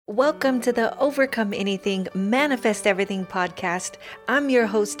Welcome to the Overcome Anything, Manifest Everything podcast. I'm your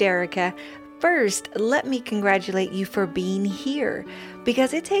host, Erica. First, let me congratulate you for being here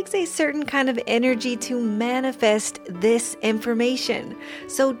because it takes a certain kind of energy to manifest this information.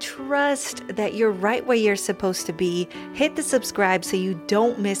 So trust that you're right where you're supposed to be. Hit the subscribe so you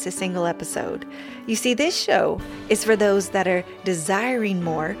don't miss a single episode. You see, this show is for those that are desiring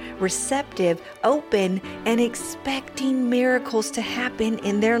more, receptive, open, and expecting miracles to happen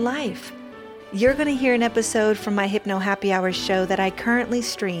in their life. You're going to hear an episode from my Hypno Happy Hour show that I currently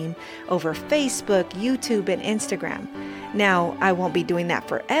stream over Facebook, YouTube, and Instagram. Now, I won't be doing that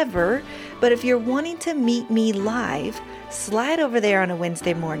forever, but if you're wanting to meet me live, slide over there on a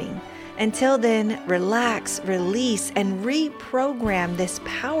Wednesday morning. Until then, relax, release, and reprogram this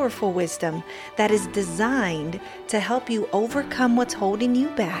powerful wisdom that is designed to help you overcome what's holding you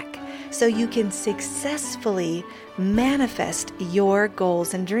back so you can successfully manifest your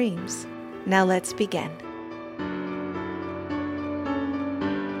goals and dreams. Now let's begin.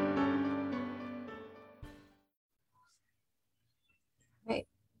 Okay.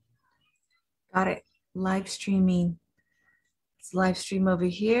 Got it. Live streaming. It's live stream over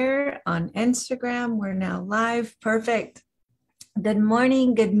here on Instagram. We're now live. Perfect. Good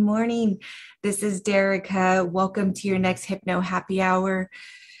morning. Good morning. This is Derica. Welcome to your next Hypno Happy Hour.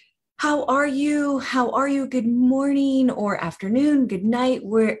 How are you? How are you? Good morning or afternoon, good night,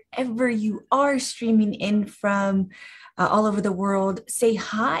 wherever you are streaming in from all over the world. Say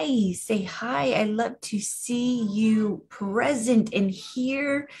hi. Say hi. I love to see you present and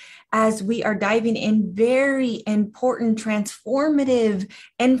here as we are diving in very important, transformative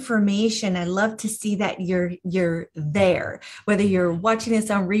information. I love to see that you're there, whether you're watching this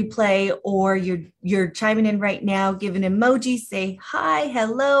on replay or you're chiming in right now, give an emoji, say hi,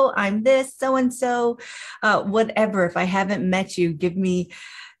 hello, I'm this, so-and-so, whatever. If I haven't met you, give me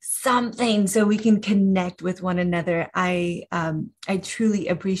something so we can connect with one another. I truly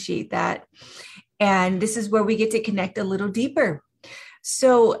appreciate that. And this is where we get to connect a little deeper.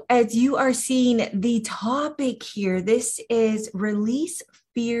 So as you are seeing the topic here, this is release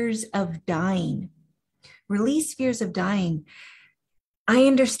fears of dying. Release fears of dying. I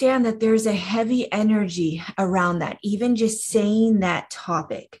understand that there's a heavy energy around that, even just saying that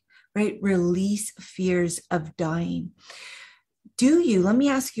topic, right? Release fears of dying. Let me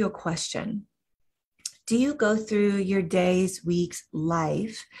ask you a question. Do you go through your days, weeks,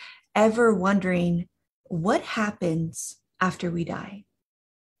 life, ever wondering what happens after we die?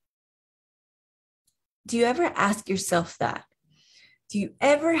 Do you ever ask yourself that? Do you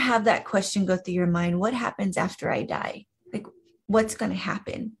ever have that question go through your mind? What happens after I die? Like, what's going to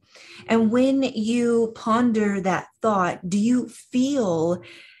happen? And when you ponder that thought, do you feel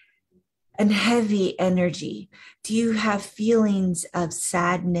a heavy energy? Do you have feelings of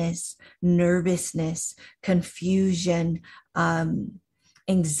sadness, nervousness, confusion,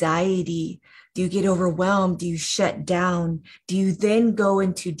 anxiety? Do you get overwhelmed? Do you shut down? Do you then go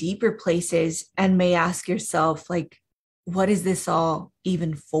into deeper places and may ask yourself, like, what is this all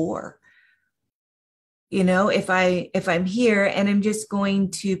even for? You know, if I'm here and I'm just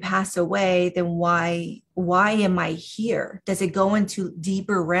going to pass away, then why am I here? Does it go into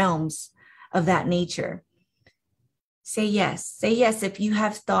deeper realms of that nature? Say yes. Say yes if you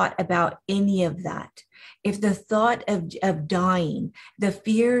have thought about any of that. If the thought of dying, the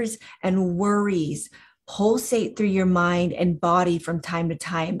fears and worries pulsate through your mind and body from time to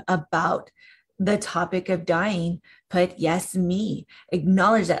time about the topic of dying, put yes, me.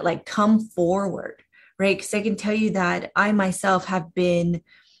 Acknowledge that, like, come forward, right? Because I can tell you that I myself have been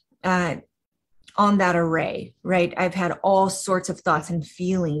on that array, right? I've had all sorts of thoughts and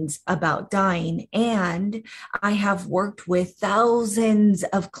feelings about dying, and I have worked with thousands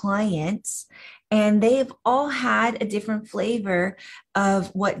of clients, and they've all had a different flavor of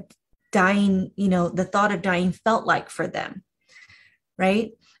what dying, the thought of dying felt like for them,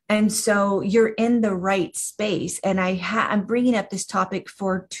 right? And so you're in the right space. And I'm bringing up this topic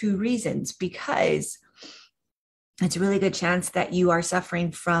for two reasons, because it's a really good chance that you are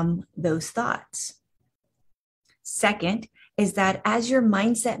suffering from those thoughts. Second is that as your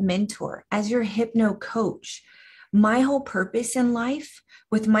mindset mentor, as your hypno coach, my whole purpose in life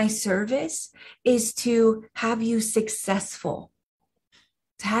with my service is to have you successful.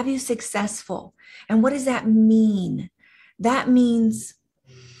 To have you successful. And what does that mean? That means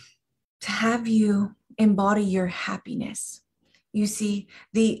to have you embody your happiness. You see,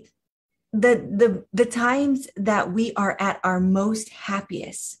 the times that we are at our most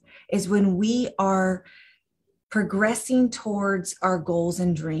happiest is when we are progressing towards our goals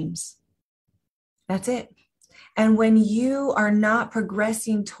and dreams. That's it. And when you are not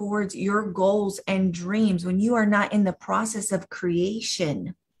progressing towards your goals and dreams, when you are not in the process of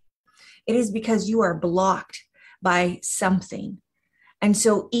creation, it is because you are blocked by something. And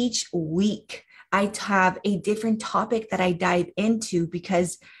so each week, I have a different topic that I dive into,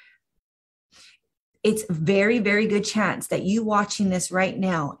 because it's very, very good chance that you watching this right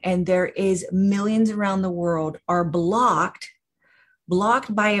now, and there is millions around the world, are blocked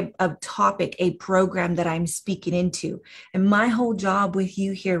by a topic, a program that I'm speaking into. And my whole job with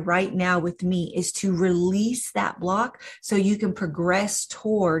you here right now with me is to release that block so you can progress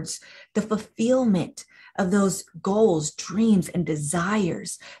towards the fulfillment of those goals, dreams, and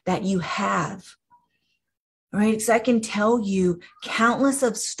desires that you have. Right? So I can tell you countless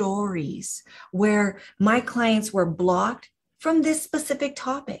of stories where my clients were blocked from this specific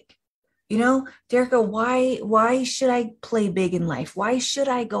topic. Derica, why should I play big in life? Why should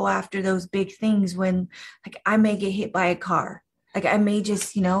I go after those big things when, like, I may get hit by a car? Like, I may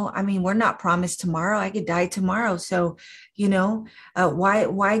just, we're not promised tomorrow. I could die tomorrow. So,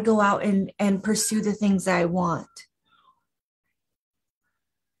 why go out and pursue the things I want?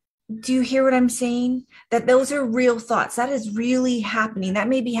 Do you hear what I'm saying? That those are real thoughts. That is really happening. That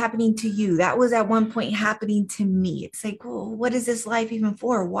may be happening to you. That was at one point happening to me. It's like, well, what is this life even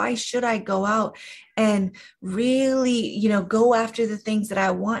for? Why should I go out and really, go after the things that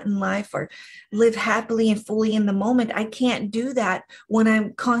I want in life, or live happily and fully in the moment? I can't do that when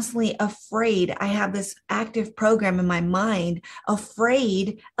I'm constantly afraid. I have this active program in my mind,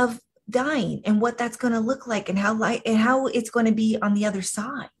 afraid of dying and what that's going to look like, and how it's going to be on the other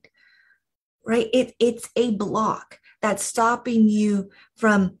side. Right? It's a block that's stopping you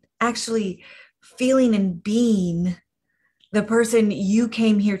from actually feeling and being the person you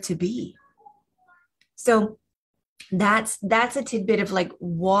came here to be. So that's a tidbit of like,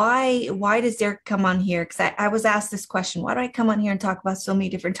 why does Derek come on here? Because I was asked this question: why do I come on here and talk about so many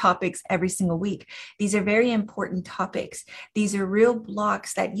different topics every single week? These are very important topics. These are real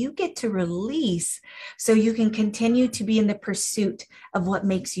blocks that you get to release so you can continue to be in the pursuit of what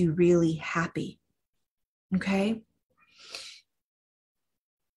makes you really happy. Okay.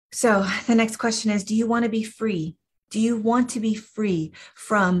 So the next question is, do you want to be free? Do you want to be free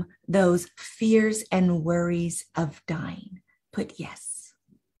from those fears and worries of dying? Put yes.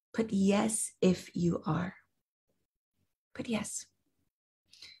 Put yes if you are. Put yes.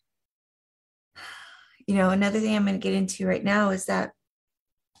 Another thing I'm going to get into right now is that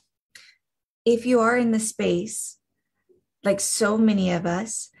if you are in the space, like so many of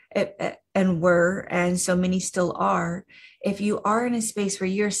us, and were, and so many still are, if you are in a space where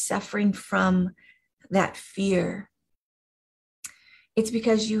you're suffering from that fear, it's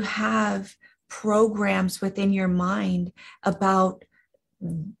because you have programs within your mind about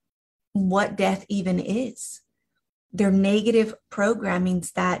what death even is. They're negative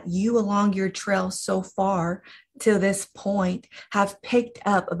programmings that you, along your trail so far to this point, have picked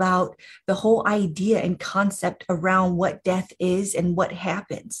up about the whole idea and concept around what death is and what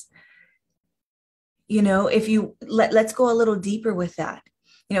happens. If you let's go a little deeper with that.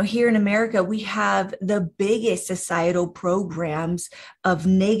 Here in America, we have the biggest societal programs of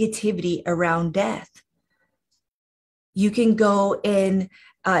negativity around death. You can go in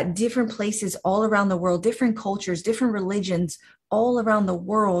different places all around the world, different cultures, different religions all around the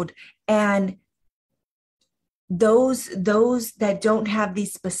world, and those that don't have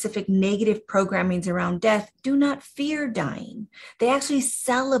these specific negative programmings around death do not fear dying. They actually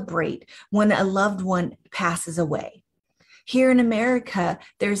celebrate when a loved one passes away. Here in America,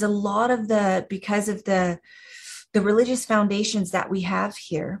 there's a lot of because of the religious foundations that we have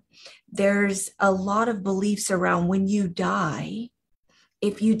here, there's a lot of beliefs around when you die,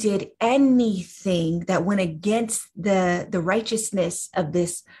 if you did anything that went against the righteousness of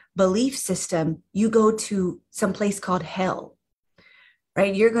this belief system, you go to some place called hell.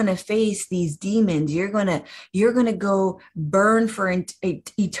 Right? You're going to face these demons. You're going to go burn for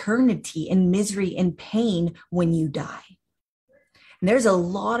eternity in misery and pain when you die. And there's a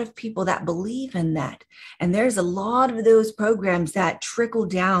lot of people that believe in that. And there's a lot of those programs that trickle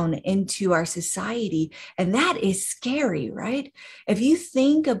down into our society. And that is scary, right? If you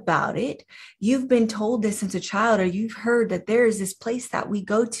think about it, you've been told this since a child, or you've heard that there is this place that we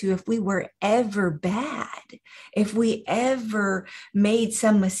go to if we were ever bad, if we ever made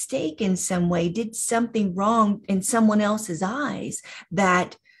some mistake in some way, did something wrong in someone else's eyes,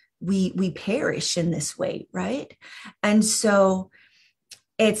 that we perish in this way, right? And so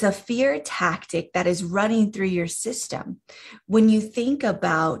it's a fear tactic that is running through your system. When you think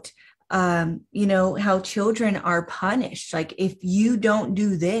about How children are punished. Like, if you don't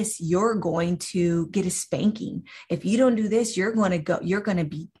do this, you're going to get a spanking. If you don't do this, you're going to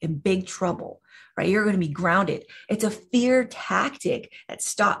be in big trouble, right? You're going to be grounded. It's a fear tactic that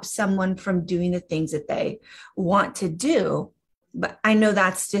stops someone from doing the things that they want to do. But I know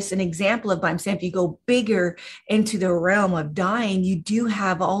that's just an example of, but I'm saying if you go bigger into the realm of dying, you do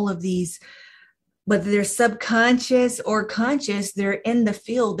have all of these, whether they're subconscious or conscious, they're in the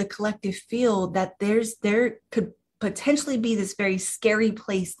field, the collective field, that there could potentially be this very scary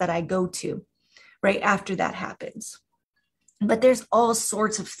place that I go to right after that happens. But there's all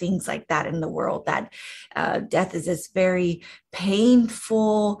sorts of things like that in the world, that death is this very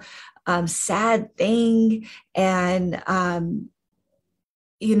painful, sad thing. And,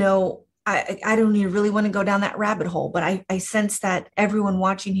 I don't even really want to go down that rabbit hole, but I sense that everyone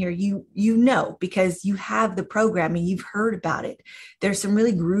watching here, because you have the programming, you've heard about it. There's some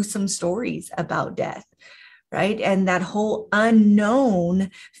really gruesome stories about death, right? And that whole unknown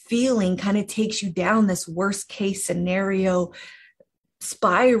feeling kind of takes you down this worst case scenario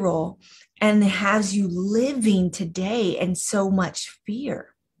spiral and has you living today in so much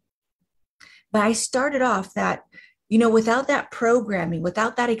fear. But I started off that, without that programming,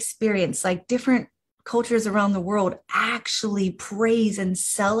 without that experience, like different cultures around the world actually praise and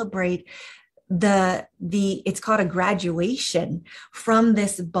celebrate it's called a graduation from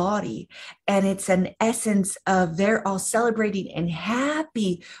this body. And it's an essence of they're all celebrating and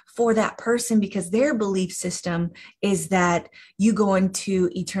happy for that person, because their belief system is that you go into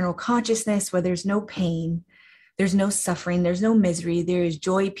eternal consciousness where there's no pain, there's no suffering, there's no misery, there is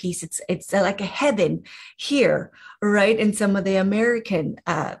joy, peace. It's like a heaven here, right? In some of the American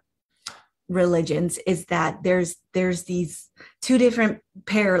religions, is that there's these two different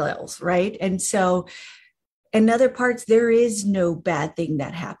parallels, right? And so in other parts, there is no bad thing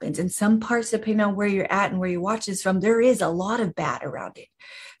that happens. In some parts, depending on where you're at and where you watch this from, there is a lot of bad around it.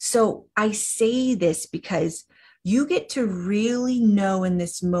 So I say this because you get to really know in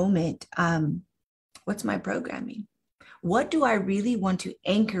this moment, what's my programming? What do I really want to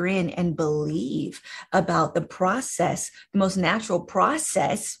anchor in and believe about the process? The most natural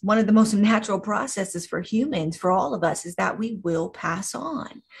process, one of the most natural processes for humans, for all of us, is that we will pass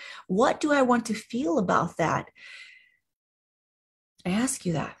on. What do I want to feel about that? I ask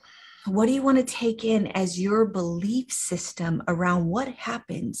you that. What do you want to take in as your belief system around what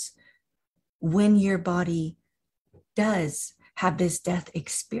happens when your body does have this death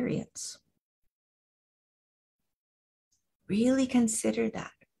experience? Really consider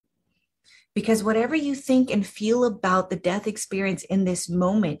that. Because whatever you think and feel about the death experience in this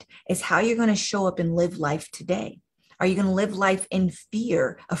moment is how you're going to show up and live life today. Are you going to live life in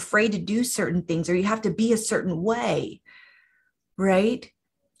fear, afraid to do certain things, or you have to be a certain way, right?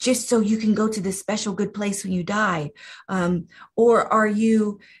 Just so you can go to this special good place when you die? Or are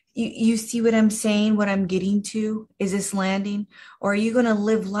you see what I'm saying, what I'm getting to? Is this landing? Or are you going to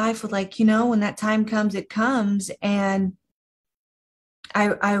live life with when that time comes, it comes, and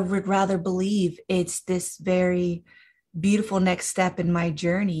I would rather believe it's this very beautiful next step in my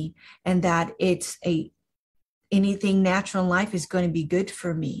journey, and that anything natural in life is going to be good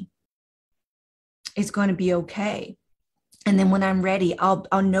for me. It's going to be okay. And then when I'm ready,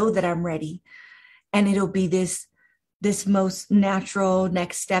 I'll know that I'm ready, and it'll be this most natural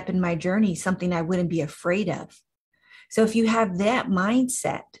next step in my journey, something I wouldn't be afraid of. So if you have that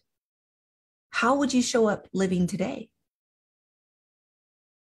mindset, how would you show up living today?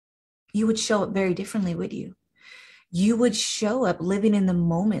 You would show up very differently, would you? You would show up living in the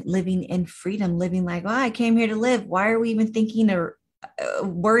moment, living in freedom, living like, I came here to live. Why are we even thinking or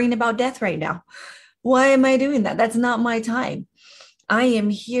worrying about death right now? Why am I doing that? That's not my time. I am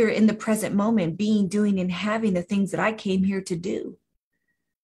here in the present moment, being, doing, and having the things that I came here to do.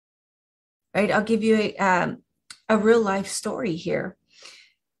 Right? I'll give you a real life story here.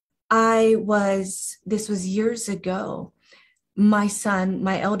 This was years ago. My son,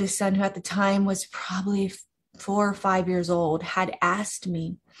 my eldest son, who at the time was probably 4 or 5 years old, had asked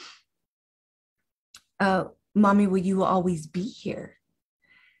me, Mommy, will you always be here?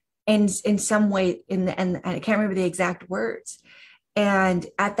 And in some way, and I can't remember the exact words. And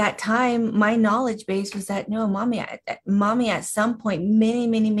at that time, my knowledge base was that, no, mommy, at some point, many,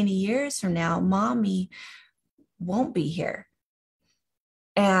 many, many years from now, mommy won't be here.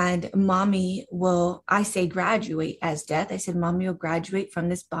 And mommy will, I say graduate as death. I said, mommy will graduate from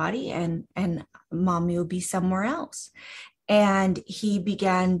this body, and mommy will be somewhere else. And he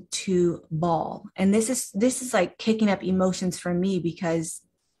began to bawl. And this is like kicking up emotions for me, because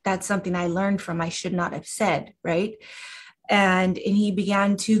that's something I learned from I should not have said, right? and he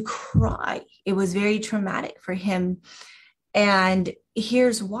began to cry. It was very traumatic for him. And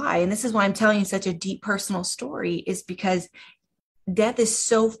here's why, and this is why I'm telling you such a deep personal story, is because death is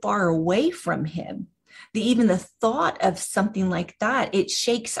so far away from him. Even the thought of something like that, it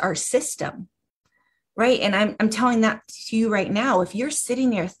shakes our system. Right. And I'm telling that to you right now. If you're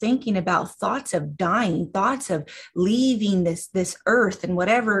sitting there thinking about thoughts of dying, thoughts of leaving this earth and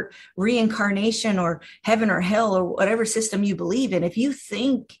whatever reincarnation or heaven or hell or whatever system you believe in, if you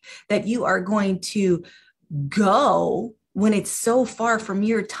think that you are going to go when it's so far from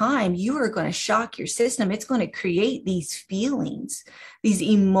your time, you are going to shock your system. It's going to create these feelings, these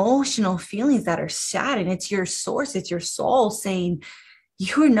emotional feelings that are sad. And it's your source, it's your soul saying,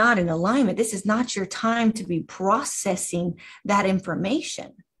 you're not in alignment. This is not your time to be processing that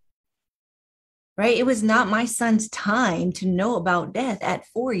information, right? It was not my son's time to know about death at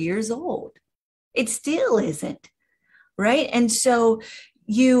 4 years old. It still isn't, right? And so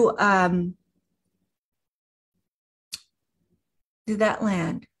you, did that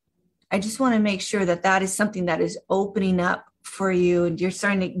land? I just want to make sure that that is something that is opening up for you, and you're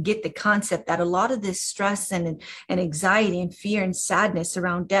starting to get the concept that a lot of this stress and anxiety and fear and sadness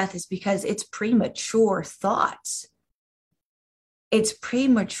around death is because it's premature thoughts. It's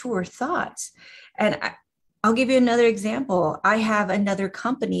premature thoughts. And I'll give you another example. I have another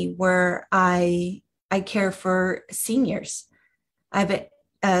company where I care for seniors. I have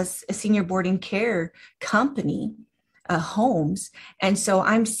a senior boarding care company, homes. And so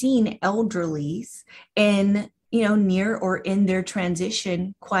I'm seeing elderlies in, near or in their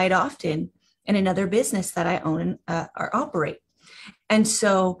transition quite often in another business that I own or operate. And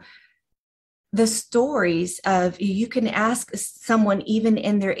so the stories of, you can ask someone even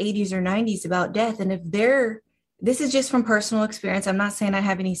in their 80s or 90s about death. And if this is just from personal experience. I'm not saying I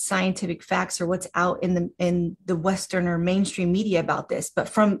have any scientific facts or what's out in the Western or mainstream media about this, but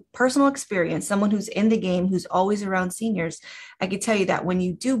from personal experience, someone who's in the game, who's always around seniors, I can tell you that when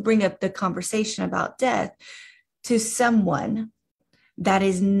you do bring up the conversation about death to someone that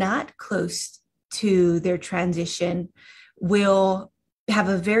is not close to their transition, will have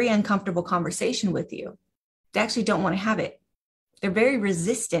a very uncomfortable conversation with you. They actually don't want to have it. They're very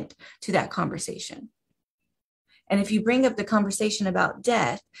resistant to that conversation. And if you bring up the conversation about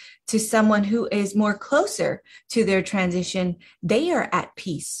death to someone who is more closer to their transition, they are at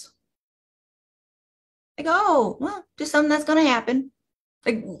peace. Like, oh, well, just something that's going to happen.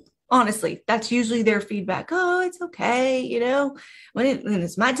 Like, honestly, that's usually their feedback. Oh, it's okay. When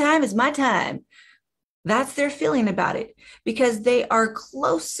it's my time, it's my time. That's their feeling about it, because they are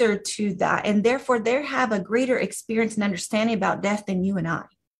closer to that. And therefore, they have a greater experience and understanding about death than you and I.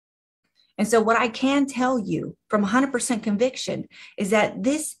 And so what I can tell you from 100% conviction is that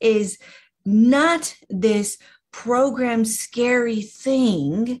this is not this programmed scary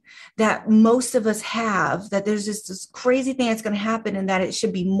thing that most of us have, that there's just this crazy thing that's going to happen and that it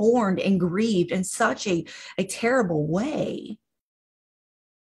should be mourned and grieved in such a terrible way.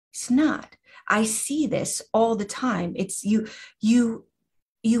 It's not. I see this all the time. It's you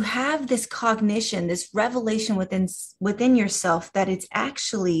have this cognition, this revelation within yourself that it's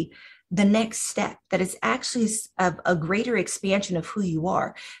actually the next step, that it's actually a greater expansion of who you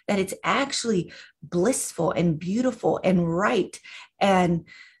are, that it's actually blissful and beautiful and right. And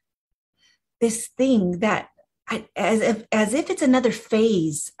this thing that as if it's another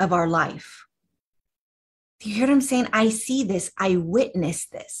phase of our life. Do you hear what I'm saying? I see this, I witness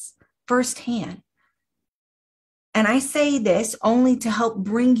this firsthand. And I say this only to help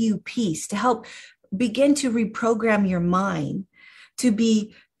bring you peace, to help begin to reprogram your mind, to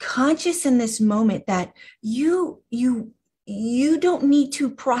be conscious in this moment that you don't need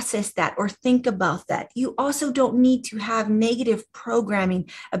to process that or think about that. You also don't need to have negative programming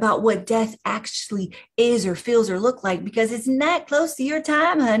about what death actually is or feels or look like, because it's not close to your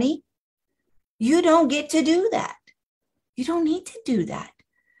time, honey. You don't get to do that. You don't need to do that.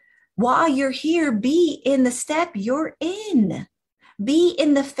 While you're here, be in the step you're in. Be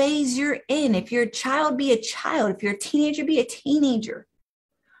in the phase you're in. If you're a child, be a child. If you're a teenager, be a teenager.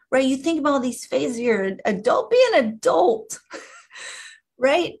 Right? You think about all these phases, you're an adult, be an adult,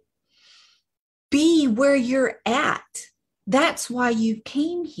 right? Be where you're at. That's why you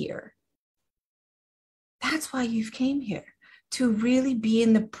came here. That's why you've came here, to really be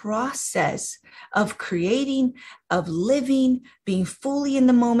in the process of creating, of living, being fully in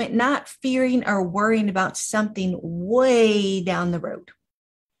the moment, not fearing or worrying about something way down the road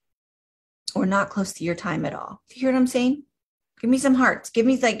or not close to your time at all. Do you hear what I'm saying? Give me some hearts. Give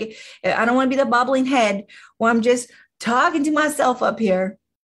me I don't want to be the bobbling head where I'm just talking to myself up here.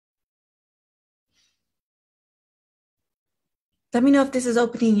 Let me know if this is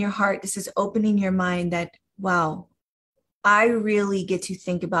opening your heart. This is opening your mind that, wow, I really get to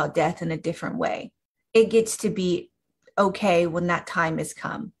think about death in a different way. It gets to be okay when that time has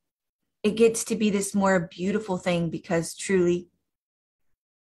come. It gets to be this more beautiful thing because truly,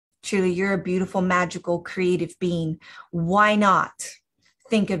 truly, you're a beautiful, magical, creative being. Why not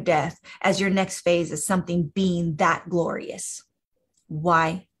think of death as your next phase as something being that glorious?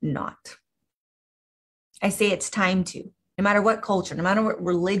 Why not? I say it's time to. No matter what culture, no matter what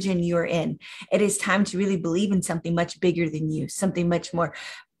religion you're in, it is time to really believe in something much bigger than you, something much more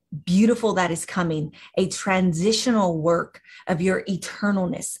beautiful that is coming, a transitional work of your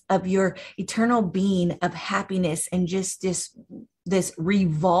eternalness, of your eternal being of happiness, and just this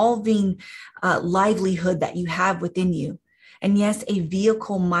revolving livelihood that you have within you. And yes, a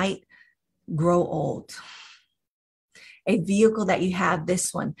vehicle might grow old. A vehicle that you have,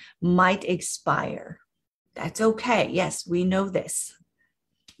 this one, might expire. That's okay. Yes, we know this.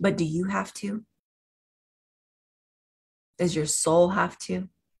 But do you have to? Does your soul have to?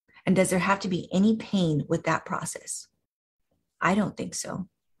 And does there have to be any pain with that process? I don't think so.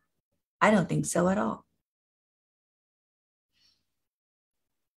 I don't think so at all.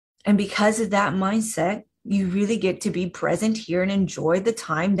 And because of that mindset, you really get to be present here and enjoy the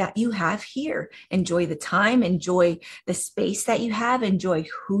time that you have here. Enjoy the time, enjoy the space that you have, enjoy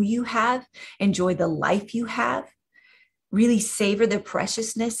who you have, enjoy the life you have. Really savor the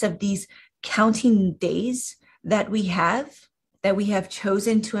preciousness of these counting days that we have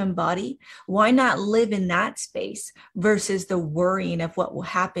chosen to embody. Why not live in that space versus the worrying of what will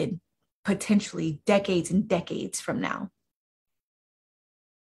happen potentially decades and decades from now?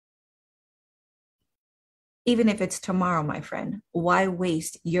 Even if it's tomorrow, my friend, why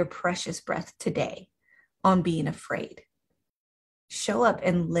waste your precious breath today on being afraid? Show up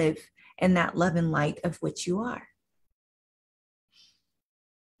and live in that love and light of which you are.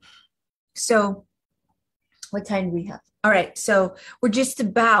 So, what time do we have? All right. So, we're just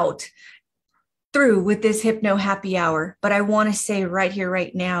about through with this hypno happy hour, but I want to say right here,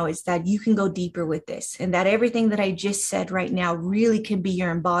 right now, is that you can go deeper with this, and that everything that I just said right now really can be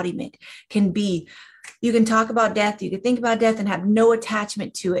your embodiment, can be, you can talk about death, you can think about death and have no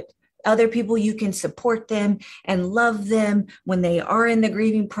attachment to it. Other people, you can support them and love them when they are in the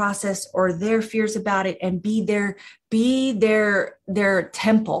grieving process or their fears about it, and be their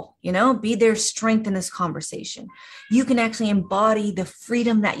temple, be their strength in this conversation. You can actually embody the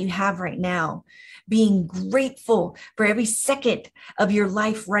freedom that you have right now, being grateful for every second of your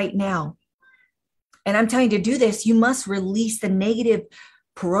life right now. And I'm telling you, to do this, you must release the negative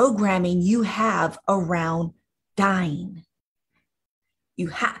programming you have around dying.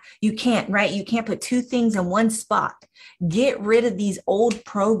 You can't, right? You can't put two things in one spot. Get rid of these old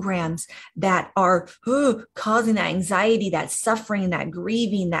programs that are causing that anxiety, that suffering, that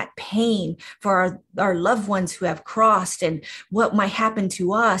grieving, that pain for our loved ones who have crossed, and what might happen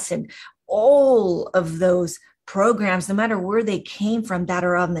to us, and all of those programs, no matter where they came from, that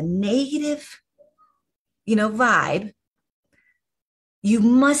are on the negative, vibe. You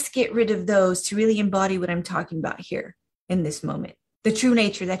must get rid of those to really embody what I'm talking about here in this moment. The true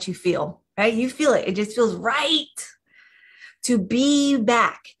nature that you feel, right? You feel it. It just feels right to be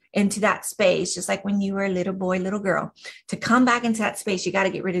back into that space, just like when you were a little boy, little girl. To come back into that space, you got to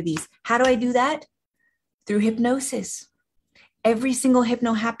get rid of these. How do I do that? Through hypnosis. Every single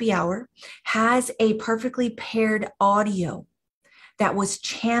Hypno Happy Hour has a perfectly paired audio that was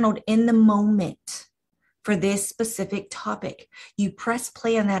channeled in the moment for this specific topic. You press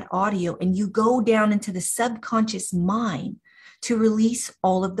play on that audio and you go down into the subconscious mind to release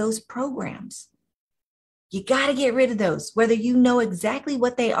all of those programs. You got to get rid of those, whether you know exactly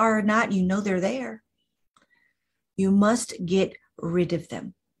what they are or not. They're there. You must get rid of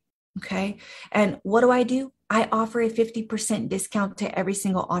them. Okay. And what do? I offer a 50% discount to every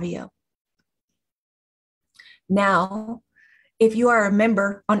single audio. Now, if you are a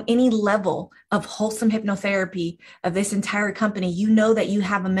member on any level of wholesome hypnotherapy of this entire company, you know that you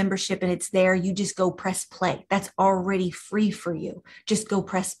have a membership and it's there. You just go press play. That's already free for you. Just go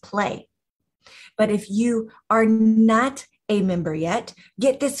press play. But if you are not a member yet,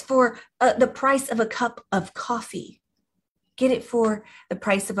 get this for the price of a cup of coffee. Get it for the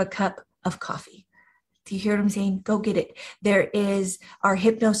price of a cup of coffee. Do you hear what I'm saying? Go get it. There is our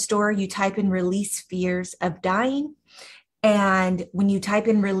Hypno store. You type in Release Fears of Dying. And when you type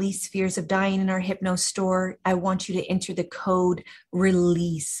in Release Fears of Dying in our Hypno store, I want you to enter the code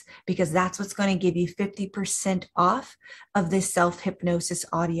RELEASE, because that's what's going to give you 50% off of this self-hypnosis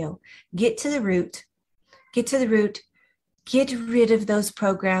audio. Get to the root. Get rid of those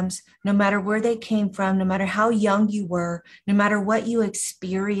programs, no matter where they came from, no matter how young you were, no matter what you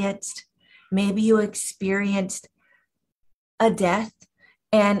experienced. Maybe you experienced a death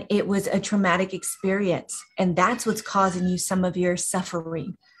and it was a traumatic experience, and that's what's causing you some of your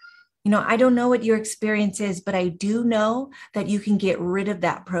suffering. I don't know what your experience is, but I do know that you can get rid of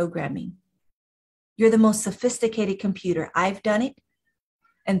that programming. You're the most sophisticated computer. I've done it,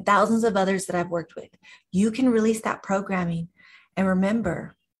 and thousands of others that I've worked with. You can release that programming. And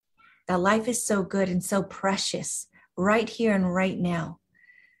remember that life is so good and so precious right here and right now.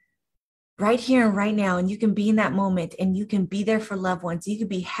 Right here and right now. And you can be in that moment and you can be there for loved ones. You can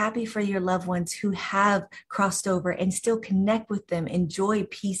be happy for your loved ones who have crossed over and still connect with them, enjoy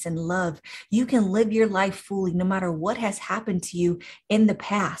peace and love. You can live your life fully no matter what has happened to you in the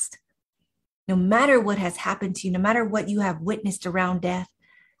past. No matter what has happened to you, no matter what you have witnessed around death.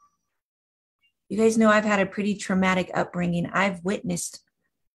 You guys know I've had a pretty traumatic upbringing. I've witnessed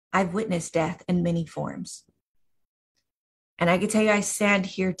death in many forms. And I can tell you, I stand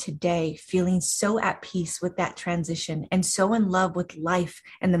here today feeling so at peace with that transition and so in love with life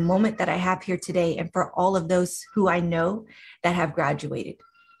and the moment that I have here today, and for all of those who I know that have graduated.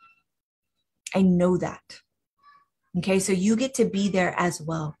 I know that. Okay, so you get to be there as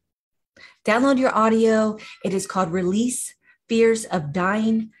well. Download your audio. It is called Release Fears of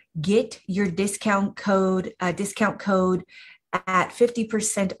Dying. Get your discount code at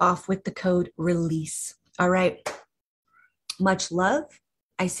 50% off with the code RELEASE. All right. Much love.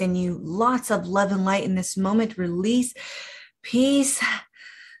 I send you lots of love and light in this moment. Release, peace,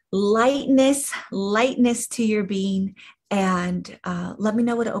 lightness to your being. And let me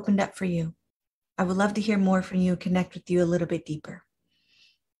know what opened up for you. I would love to hear more from you, connect with you a little bit deeper.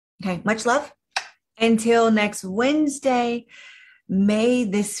 Okay. Much love. Until next Wednesday. May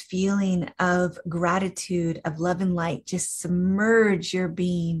this feeling of gratitude, of love and light just submerge your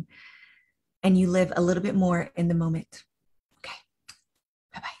being and you live a little bit more in the moment. Okay.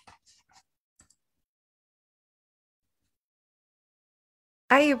 Bye-bye.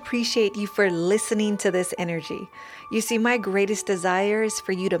 I appreciate you for listening to this energy. You see, my greatest desire is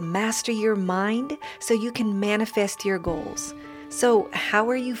for you to master your mind so you can manifest your goals. So how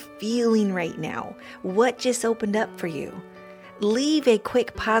are you feeling right now? What just opened up for you? Leave a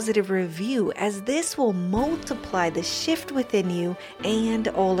quick positive review, as this will multiply the shift within you and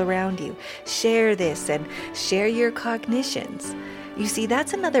all around you. Share this and share your cognitions. You see,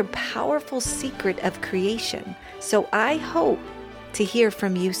 that's another powerful secret of creation. So I hope to hear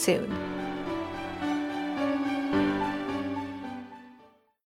from you soon.